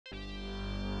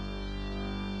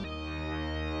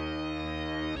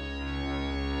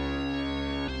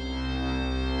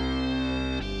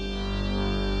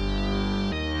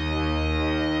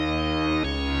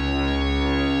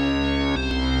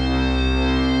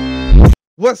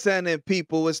What's happening,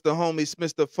 people? It's the homie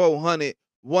Smitster 400,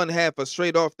 one half of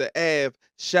Straight Off the Ave.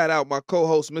 Shout out my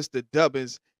co-host, Mr.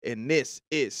 Dubbins, and this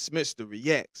is Smitster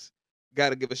Reacts.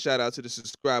 Gotta give a shout out to the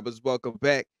subscribers. Welcome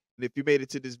back. And if you made it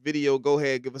to this video, go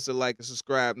ahead, give us a like and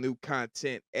subscribe. New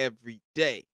content every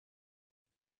day.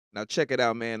 Now check it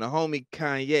out, man. The homie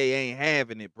Kanye ain't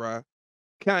having it, bruh.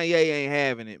 Kanye ain't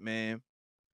having it, man.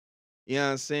 You know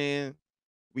what I'm saying?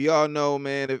 We all know,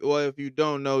 man. If you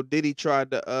don't know, Diddy tried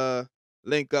to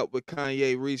link up with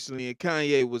Kanye recently, and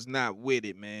Kanye was not with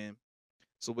it, man.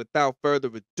 So without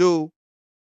further ado,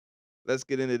 let's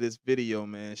get into this video,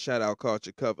 man. Shout out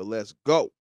Culture Cover. Let's go.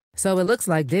 So it looks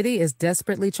like Diddy is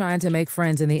desperately trying to make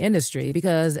friends in the industry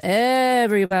because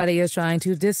everybody is trying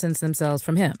to distance themselves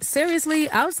from him. Seriously,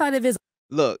 outside of his...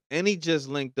 Look, and he just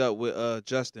linked up with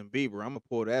Justin Bieber. I'm going to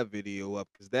pull that video up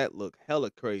because that looked hella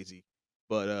crazy.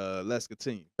 But let's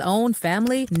continue. Own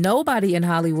family, nobody in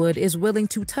Hollywood is willing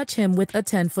to touch him with a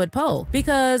 10-foot pole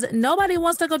because nobody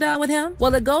wants to go down with him.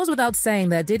 Well, it goes without saying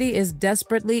that Diddy is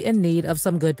desperately in need of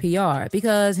some good PR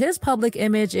because his public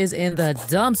image is in the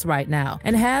dumps right now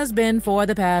and has been for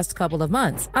the past couple of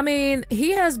months. I mean,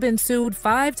 he has been sued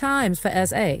 5 times for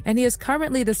SA, and he is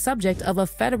currently the subject of a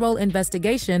federal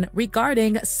investigation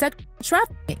regarding sex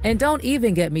trafficking. And don't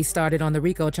even get me started on the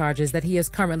RICO charges that he is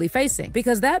currently facing,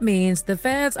 because that means the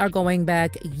feds are going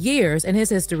back years in his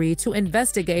history to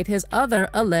investigate his other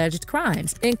alleged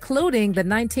crimes, including the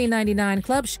 1999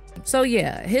 club shooting. So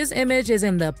yeah, his image is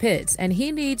in the pits and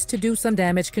he needs to do some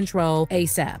damage control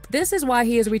ASAP. This is why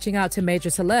he is reaching out to major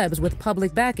celebs with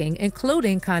public backing,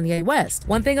 including Kanye West.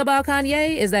 One thing about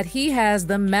Kanye is that he has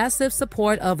the massive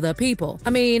support of the people.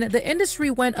 I mean, the industry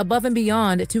went above and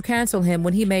beyond to cancel him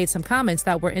when he made some comments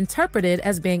that were interpreted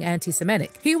as being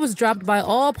anti-Semitic. He was dropped by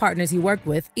all partners he worked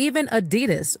with, even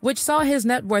Adidas, which saw his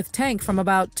net worth tank from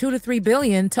about 2 to 3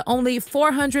 billion to only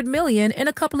 400 million in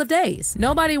a couple of days.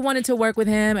 Nobody wanted to work with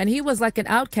him, and he was like an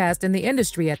outcast in the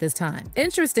industry at this time.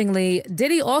 Interestingly,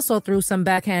 Diddy also threw some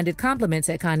backhanded compliments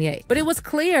at Kanye, but it was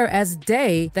clear as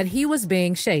day that he was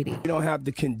being shady. You don't have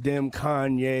to condemn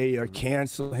Kanye or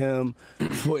cancel him.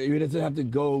 You doesn't have to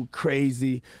go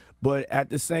crazy. But at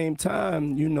the same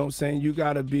time, you know what I'm saying, you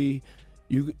gotta be,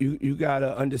 you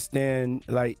gotta understand,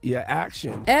 like, your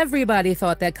action. Everybody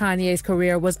thought that Kanye's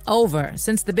career was over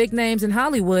since the big names in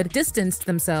Hollywood distanced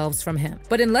themselves from him.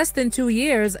 But in less than 2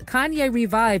 years, Kanye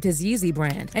revived his Yeezy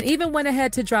brand and even went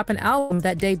ahead to drop an album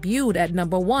that debuted at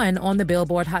 #1 on the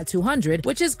Billboard Hot 200,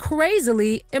 which is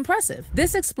crazily impressive.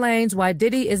 This explains why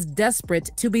Diddy is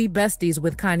desperate to be besties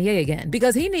with Kanye again,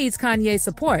 because he needs Kanye's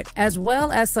support as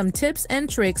well as some tips and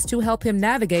tricks to help him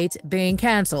navigate being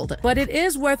canceled. But it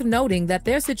is worth noting that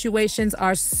their situations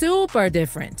are super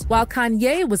different. While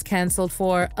Kanye was canceled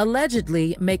for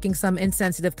allegedly making some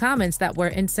insensitive comments that were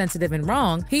insensitive and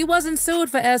wrong, he wasn't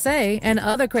sued for SA and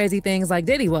other crazy things like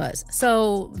Diddy was.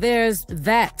 So there's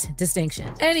that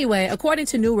distinction. Anyway, according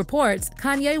to new reports,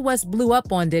 Kanye West blew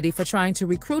up on Diddy for trying to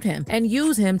recruit him and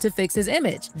use him to fix his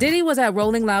image. Diddy was at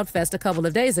Rolling Loud Fest a couple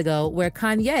of days ago, where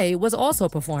Kanye was also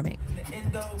performing.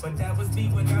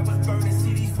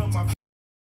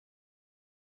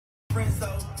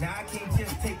 Now I can't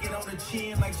just take it on the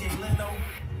chin like Jay Leno.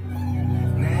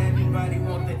 Now everybody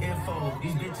want the info.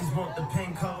 These bitches want the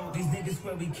pin code. These niggas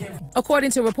where we came from.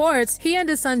 According to reports, he and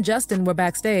his son Justin were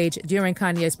backstage during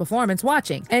Kanye's performance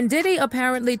watching, and Diddy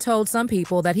apparently told some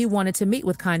people that he wanted to meet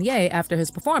with Kanye after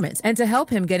his performance and to help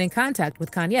him get in contact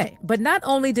with Kanye. But not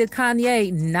only did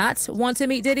Kanye not want to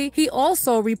meet Diddy, he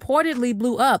also reportedly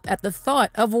blew up at the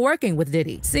thought of working with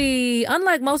Diddy. See,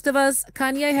 unlike most of us,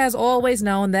 Kanye has always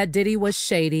known that Diddy was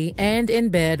shady and in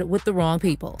bed with the wrong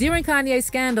people. During Kanye's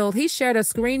scandal, he shared a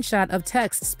screenshot of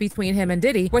texts between him and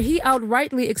Diddy where he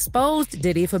outrightly exposed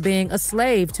Diddy for being a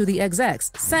slave to the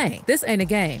execs, saying, "This ain't a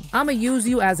game. I'ma use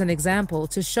you as an example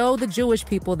to show the Jewish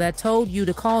people that told you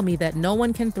to call me that no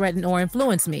one can threaten or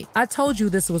influence me. I told you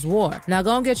this was war. Now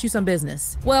go and get you some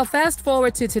business." Well, fast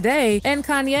forward to today, and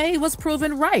Kanye was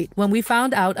proven right when we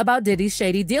found out about Diddy's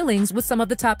shady dealings with some of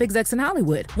the top execs in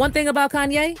Hollywood. One thing about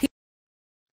Kanye,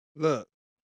 Look,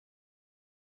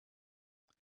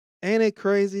 ain't it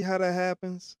crazy how that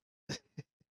happens?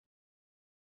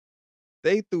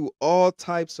 They threw all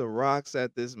types of rocks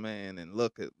at this man, and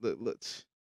look.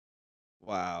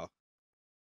 Wow.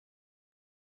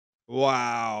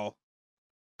 Wow.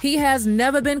 he has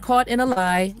never been caught in a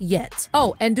lie yet.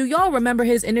 Oh, and do y'all remember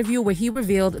his interview where he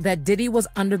revealed that Diddy was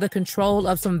under the control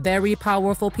of some very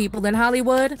powerful people in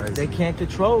Hollywood? They can't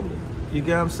control it. You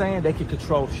get what I'm saying? They can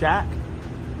control Shaq.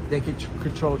 They can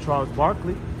control Charles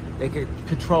Barkley. They can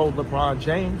control LeBron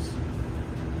James.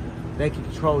 They can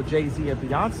control Jay-Z and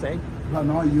Beyonce. No,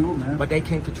 not you, man. But they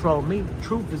can't control me.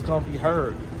 Truth is gonna be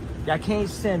heard. Y'all can't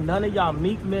send none of y'all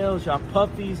Meek Mills, y'all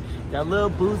Puffies, y'all Lil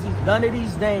Boozy, none of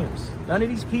these names, none of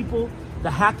these people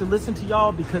that have to listen to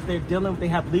y'all because they're dealing, they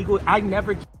have legal. I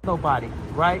never killed nobody,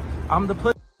 right? I'm the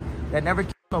pussy that never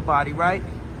killed nobody, right?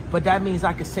 But that means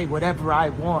I can say whatever I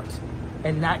want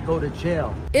and not go to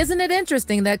jail. Isn't it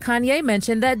interesting that Kanye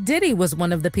mentioned that Diddy was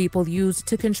one of the people used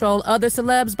to control other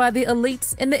celebs by the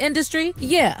elites in the industry?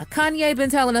 Yeah, Kanye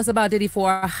been telling us about Diddy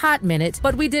for a hot minute,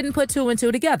 but we didn't put two and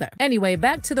two together. Anyway,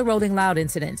 back to the Rolling Loud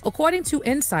incident. According to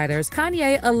insiders,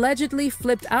 Kanye allegedly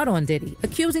flipped out on Diddy,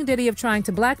 accusing Diddy of trying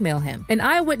to blackmail him. An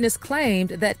eyewitness claimed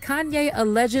that Kanye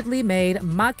allegedly made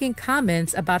mocking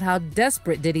comments about how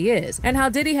desperate Diddy is, and how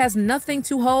Diddy has nothing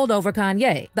to hold over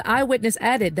Kanye. The eyewitness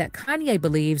added that Kanye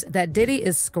believes that Diddy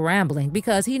is scrambling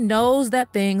because he knows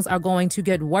that things are going to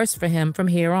get worse for him from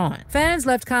here on. Fans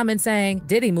left comments saying,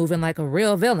 Diddy moving like a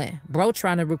real villain. Bro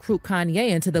trying to recruit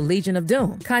Kanye into the Legion of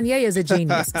Doom. Kanye is a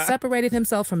genius, separated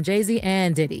himself from Jay-Z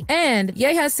and Diddy. And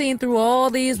Ye has seen through all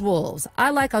these wolves. I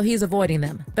like how he's avoiding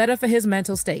them. Better for his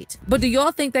mental state. But do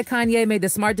y'all think that Kanye made the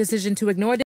smart decision to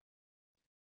ignore Diddy?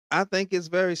 I think it's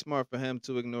very smart for him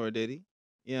to ignore Diddy.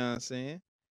 You know what I'm saying?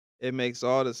 It makes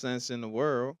all the sense in the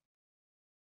world.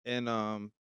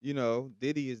 And you know,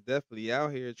 Diddy is definitely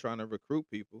out here trying to recruit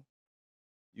people.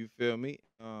 You feel me?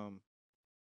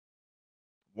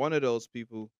 One of those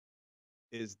people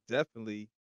is definitely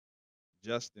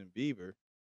Justin Bieber.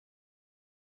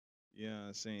 You know what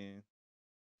I'm saying?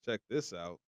 Check this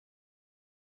out.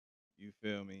 You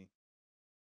feel me?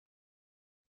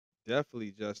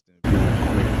 Definitely Justin Bieber.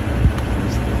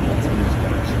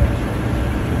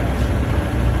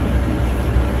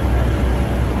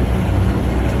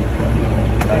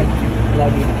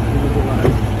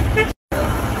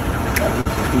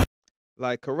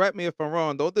 Like, correct me if I'm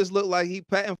wrong. Don't this look like he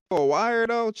patting for a wire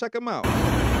though? Check him out. Look,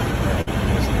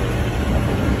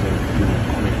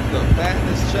 patting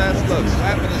his chest. Look,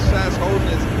 slapping his chest, holding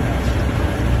his.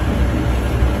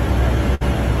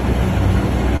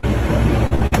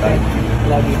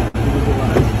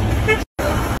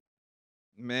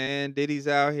 Man, Diddy's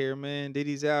out here, man.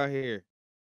 Diddy's out here.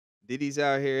 Diddy's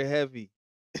out here heavy.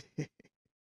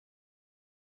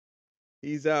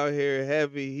 He's out here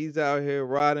heavy. He's out here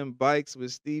riding bikes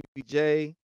with Stevie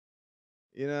J.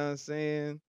 You know what I'm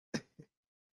saying?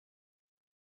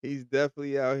 He's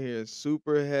definitely out here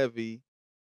super heavy.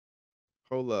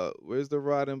 Hold up. Where's the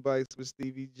riding bikes with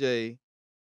Stevie J?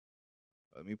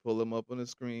 Let me pull him up on the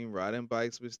screen. Riding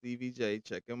bikes with Stevie J.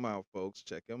 Check him out, folks.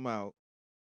 Check him out.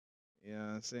 You know what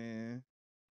I'm saying?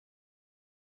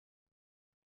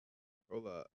 Hold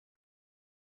up.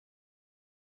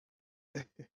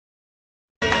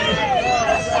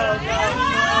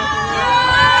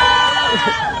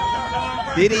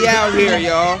 Diddy out here,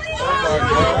 y'all.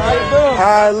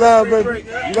 I love it.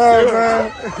 Love,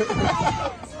 man.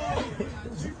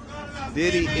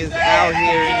 Diddy is out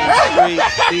here in the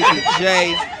streets. Stevie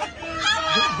J.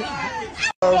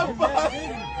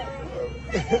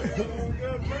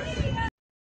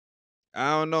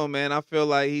 I don't know, man. I feel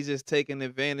like he's just taking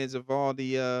advantage of all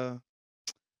the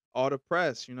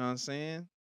press, you know what I'm saying?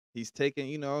 He's taking,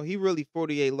 you know, he really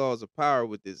 48 laws of power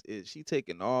with this ish. He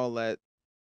taking all that,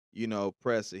 you know,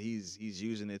 press and he's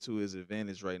using it to his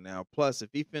advantage right now. Plus, if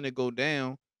he finna go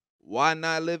down, why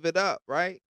not live it up,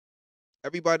 right?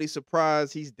 Everybody's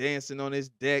surprised he's dancing on his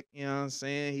deck, you know what I'm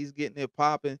saying? He's getting it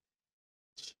popping.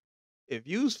 If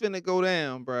you's finna go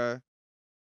down, bruh,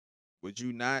 would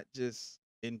you not just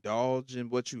indulge in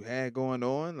what you had going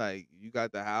on? Like, you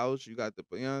got the house, you got the,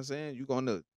 you know what I'm saying? You're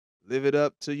gonna live it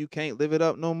up till you can't live it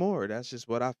up no more. That's just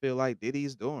what I feel like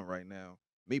Diddy's doing right now.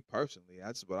 Me personally,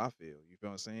 that's what I feel. You feel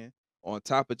what I'm saying? On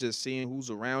top of just seeing who's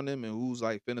around him and who's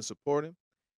like finna support him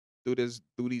through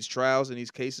these trials and these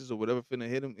cases or whatever finna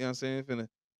hit him, you know what I'm saying?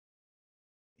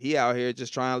 He out here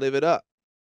just trying to live it up.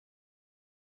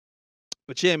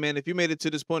 But yeah, man, if you made it to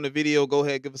this point in the video, go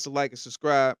ahead, give us a like and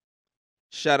subscribe.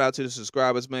 Shout out to the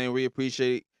subscribers, man. We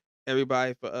appreciate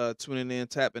everybody for tuning in,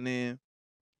 tapping in.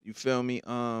 You feel me?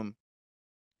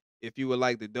 If you would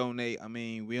like to donate, I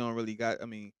mean, we don't really got, I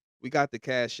mean, we got the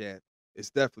Cash App. It's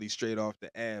definitely straight off the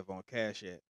Av on Cash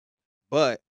App.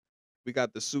 But we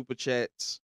got the super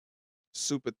chats,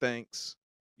 super thanks.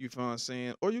 You feel what I'm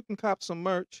saying? Or you can cop some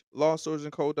merch,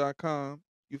 lawswordsandco.com.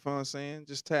 You feel what I'm saying?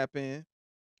 Just tap in.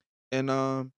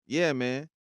 And yeah, man.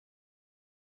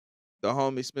 The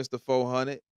homie Smitster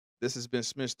 400. This has been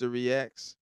Smitster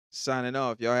Reacts. Signing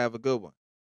off. Y'all have a good one.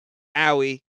 Owie.